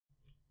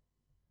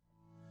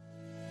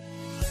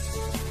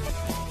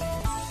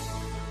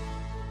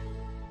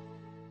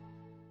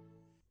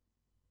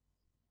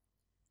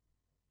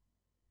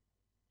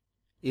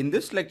In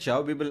this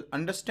lecture, we will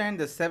understand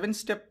the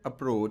 7-step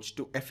approach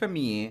to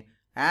FMEA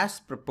as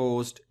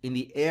proposed in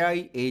the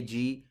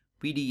AIAG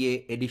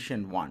VDA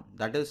Edition 1,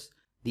 that is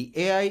the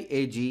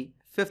AIAG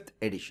 5th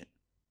edition.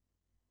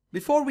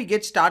 Before we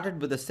get started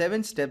with the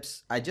 7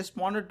 steps, I just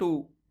wanted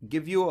to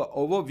give you an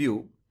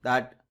overview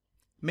that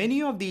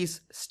many of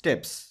these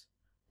steps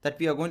that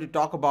we are going to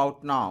talk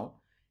about now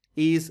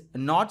is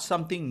not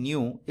something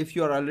new if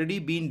you are already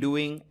been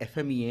doing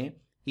FMEA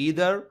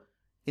either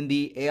in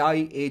the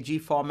AIAG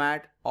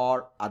format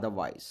or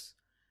otherwise.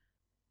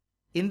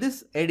 In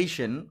this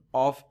edition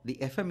of the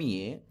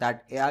FMEA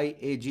that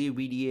AIAG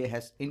VDA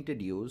has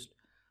introduced,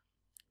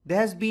 there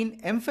has been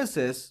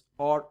emphasis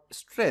or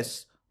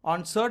stress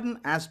on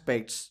certain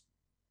aspects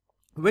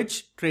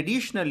which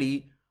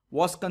traditionally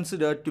was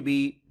considered to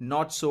be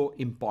not so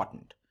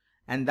important.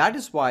 And that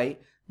is why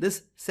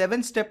this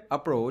 7-step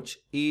approach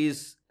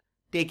is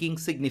taking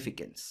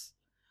significance.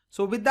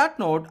 So with that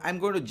note, I'm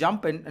going to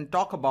jump in and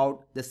talk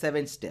about the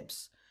 7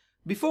 steps.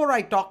 Before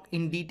I talk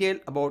in detail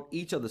about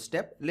each of the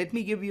steps, let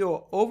me give you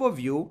an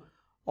overview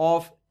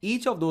of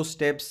each of those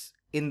steps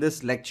in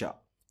this lecture.